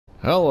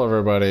Hello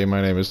everybody, my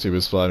name is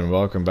Tubasplat and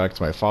welcome back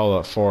to my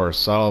Fallout 4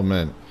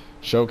 Settlement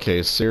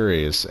Showcase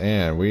series,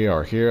 and we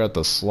are here at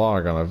the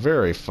Slog on a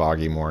very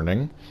foggy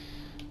morning.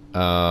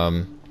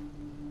 So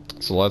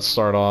let's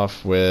start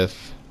off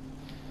with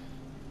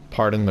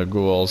parting the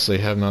ghouls. They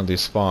have not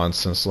despawned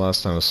since the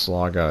last time the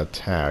Slog got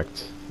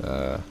attacked.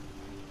 I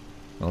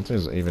don't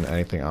think there's even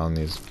anything on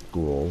these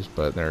ghouls,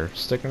 but they're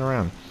sticking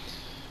around.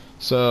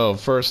 So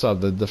first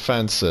up, the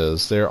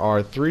defenses. There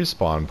are 3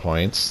 spawn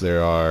points.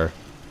 There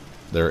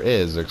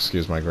is,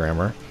 excuse my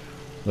grammar.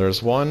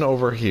 There's one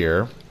over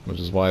here, which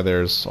is why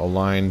there's a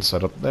line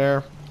set up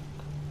there.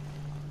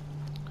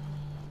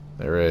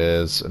 There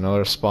is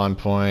another spawn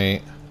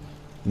point.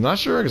 I'm not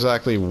sure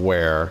exactly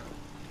where.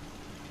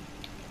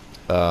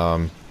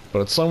 But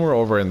it's somewhere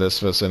over in this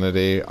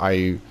vicinity.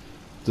 I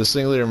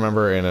distinctly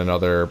remember in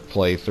another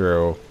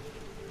playthrough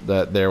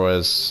that there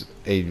was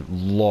a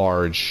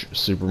large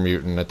super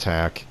mutant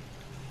attack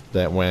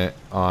that went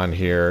on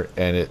here,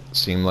 and it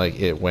seemed like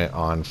it went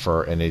on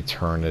for an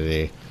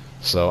eternity.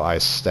 So I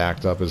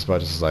stacked up as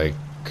much as I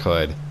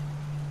could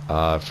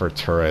for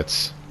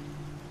turrets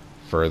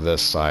for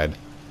this side.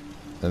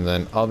 And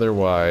then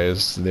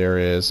otherwise, there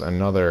is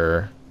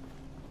another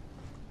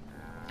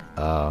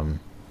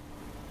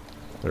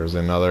there's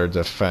another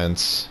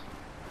defense.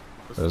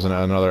 There's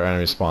another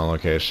enemy spawn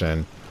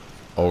location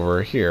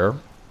over here.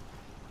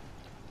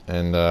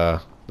 And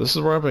this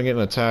is where I've been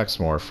getting attacks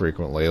more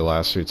frequently the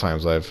last few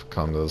times I've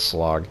come to the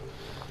Slog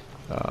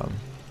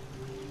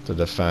to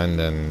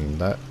defend, and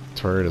that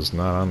turret is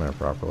not on there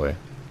properly.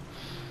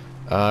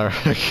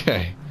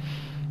 Okay,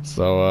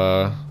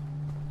 so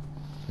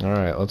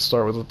alright, let's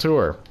start with the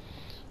tour.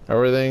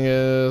 Everything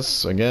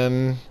is,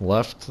 again,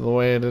 left the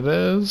way it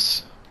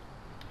is.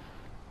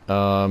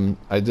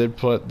 I did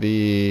put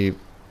the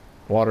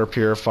water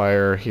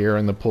purifier here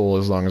in the pool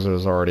as long as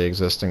there's already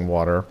existing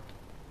water.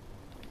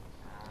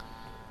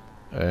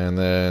 And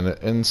then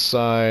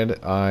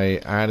inside,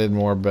 I added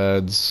more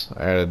beds.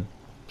 I added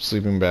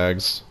sleeping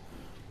bags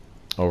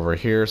over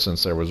here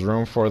since there was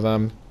room for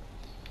them.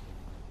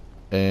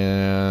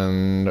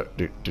 And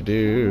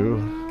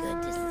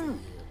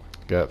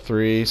got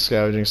 3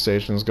 scavenging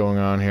stations going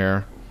on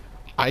here.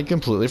 I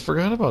completely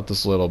forgot about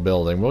this little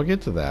building. We'll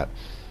get to that.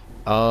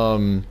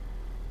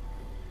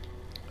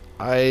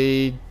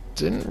 I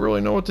didn't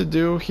really know what to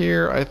do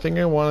here. I think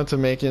I wanted to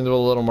make it into a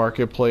little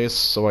marketplace,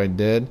 so I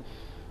did.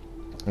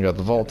 We got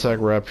the Vault-Tec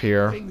rep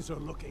here, as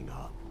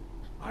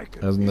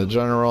in the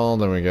general.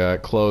 Then we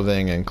got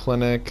clothing and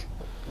clinic.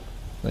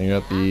 Then you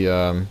got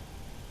the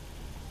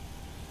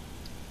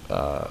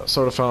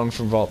soda fountain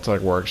from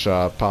Vault-Tec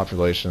workshop,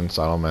 population,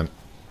 settlement,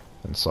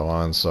 and so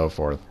on and so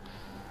forth.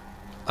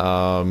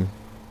 The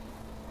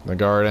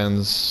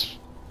gardens,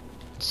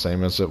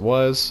 same as it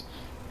was.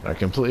 I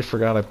completely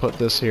forgot I put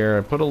this here.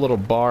 I put a little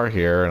bar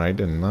here, and I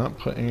did not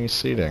put any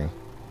seating,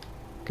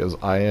 because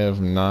I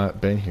have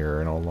not been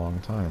here in a long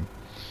time.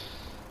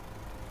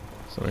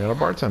 So we got a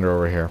bartender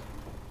over here.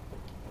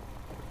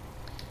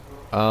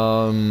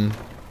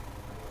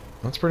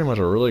 That's pretty much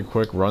a really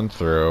quick run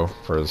through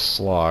for the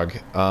Slog.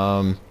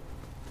 I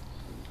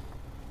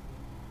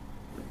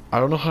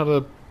don't know how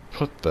to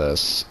put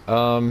this.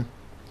 I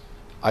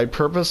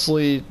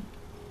purposely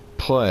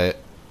put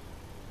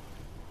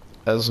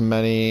as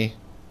many,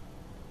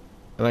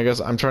 and I guess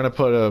I'm trying to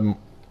put a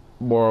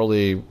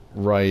morally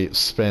right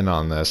spin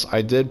on this.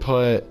 I did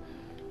put,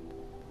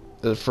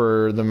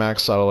 for the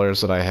max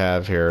settlers that I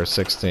have here,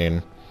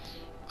 16,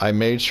 I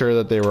made sure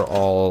that they were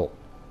all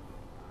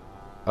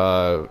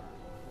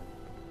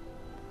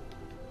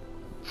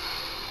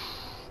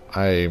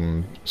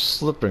I'm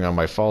slipping on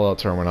my Fallout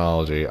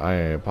terminology. I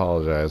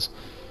apologize.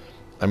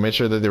 I made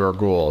sure that they were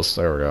ghouls.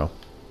 There we go.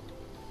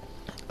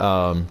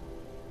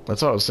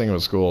 That's what I was thinking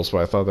was ghouls, but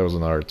I thought that was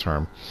another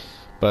term.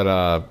 But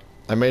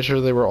I made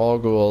sure they were all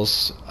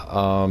ghouls.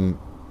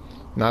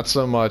 Not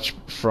so much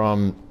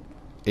from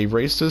a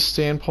racist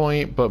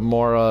standpoint, but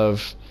more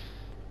of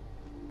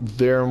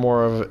they're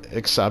more of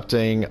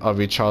accepting of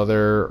each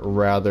other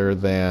rather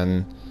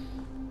than,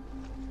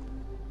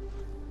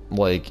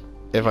 like,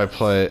 if I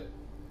put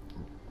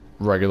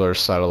regular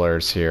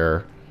settlers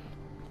here.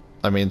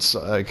 I mean,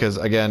 because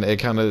again, it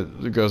kind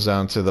of goes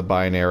down to the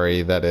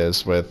binary that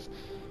is with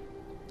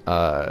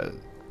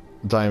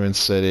Diamond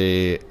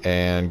City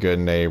and Good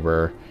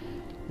Neighbor.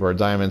 Where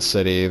Diamond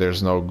City,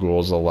 there's no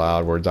ghouls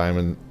allowed. Where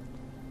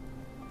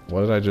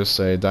what did I just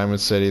say?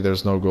 Diamond City,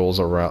 there's no ghouls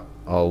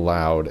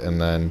allowed.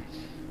 And then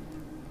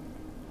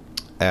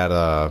at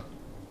a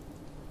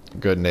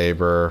Good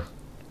Neighbor,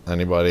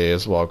 anybody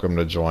is welcome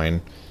to join.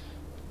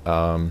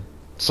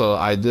 So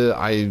I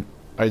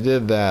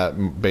did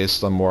that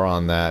based on more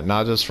on that,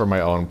 not just for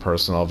my own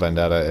personal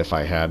vendetta if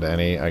I had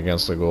any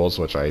against the ghouls,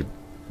 which I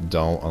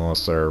don't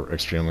unless they're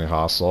extremely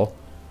hostile.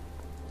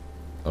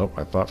 Oh,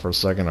 I thought for a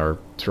second our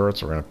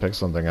turrets were going to pick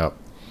something up.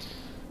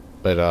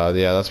 But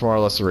yeah, that's more or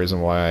less the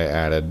reason why I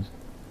added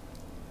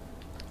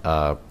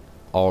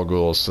all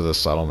ghouls to this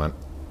settlement.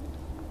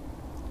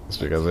 It's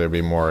because they'd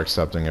be more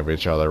accepting of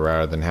each other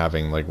rather than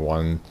having like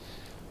one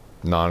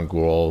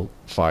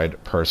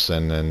non-ghoul-fied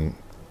person and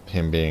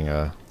him being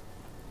a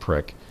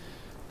prick.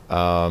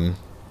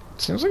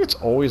 Seems like it's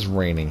always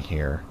raining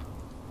here.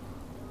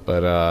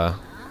 But,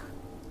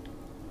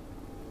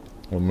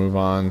 we'll move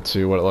on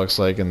to what it looks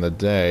like in the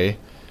day.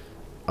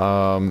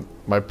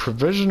 My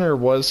provisioner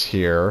was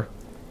here.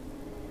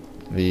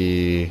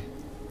 The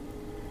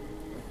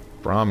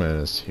Brahmin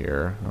is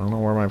here. I don't know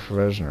where my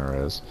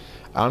provisioner is.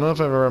 I don't know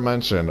if I've ever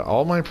mentioned,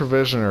 all my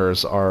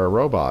provisioners are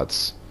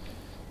robots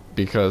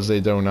because they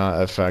do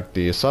not affect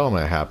the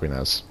settlement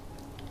happiness.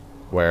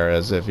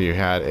 Whereas if you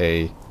had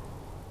a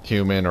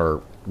human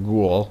or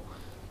ghoul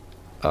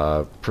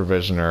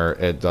provisioner,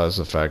 it does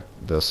affect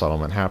the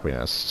settlement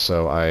happiness.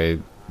 So I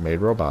made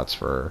robots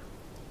for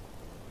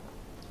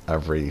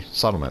every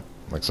settlement,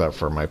 except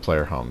for my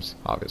player homes,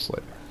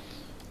 obviously.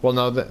 Well,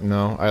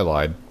 no, I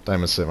lied.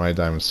 My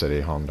Diamond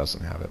City home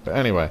doesn't have it. But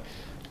anyway,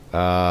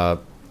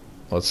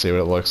 let's see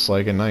what it looks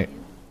like at night.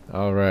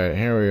 Alright,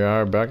 here we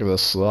are, back at the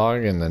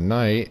Slog in the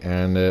night,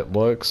 and it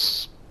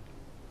looks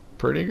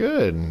pretty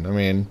good. I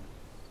mean,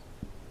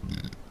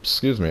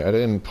 excuse me, I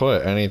didn't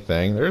put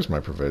anything. There's my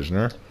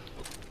provisioner.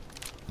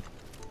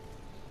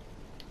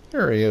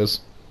 There he is.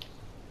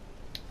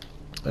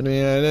 I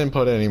mean, I didn't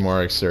put any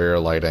more exterior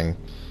lighting.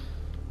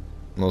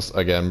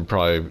 Again,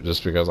 probably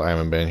just because I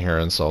haven't been here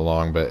in so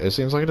long, but it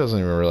seems like it doesn't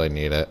even really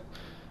need it.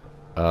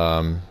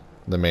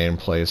 The main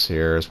place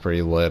here is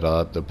pretty lit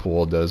up. The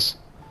pool does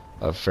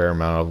a fair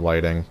amount of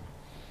lighting.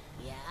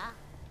 Yeah.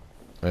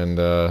 And,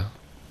 a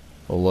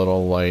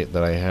little light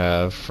that I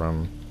have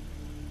from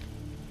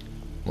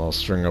a little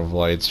string of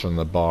lights from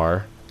the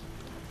bar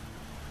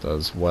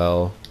does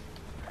well.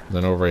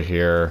 Then over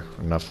here,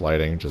 enough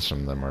lighting just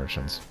from the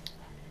merchants.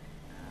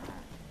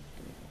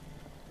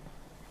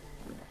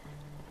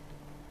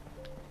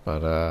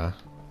 But,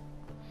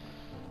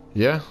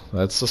 yeah,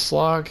 that's the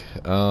Slog.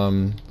 I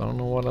don't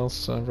know what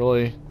else to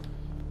really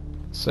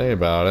say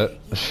about it.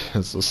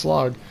 It's the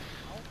Slog.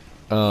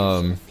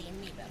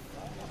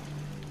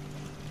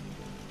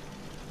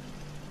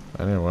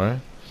 Anyway,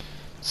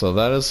 so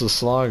that is the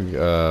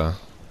Slog,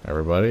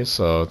 everybody.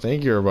 So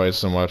thank you everybody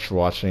so much for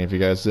watching. If you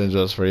guys did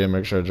enjoy this video,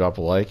 make sure to drop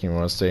a like. And you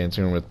want to stay in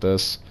tune with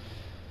this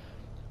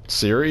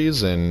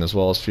series and as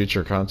well as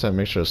future content,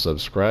 make sure to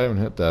subscribe and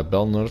hit that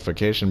bell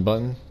notification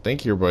button.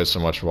 Thank you everybody so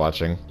much for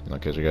watching, and I'll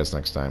catch you guys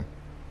next time.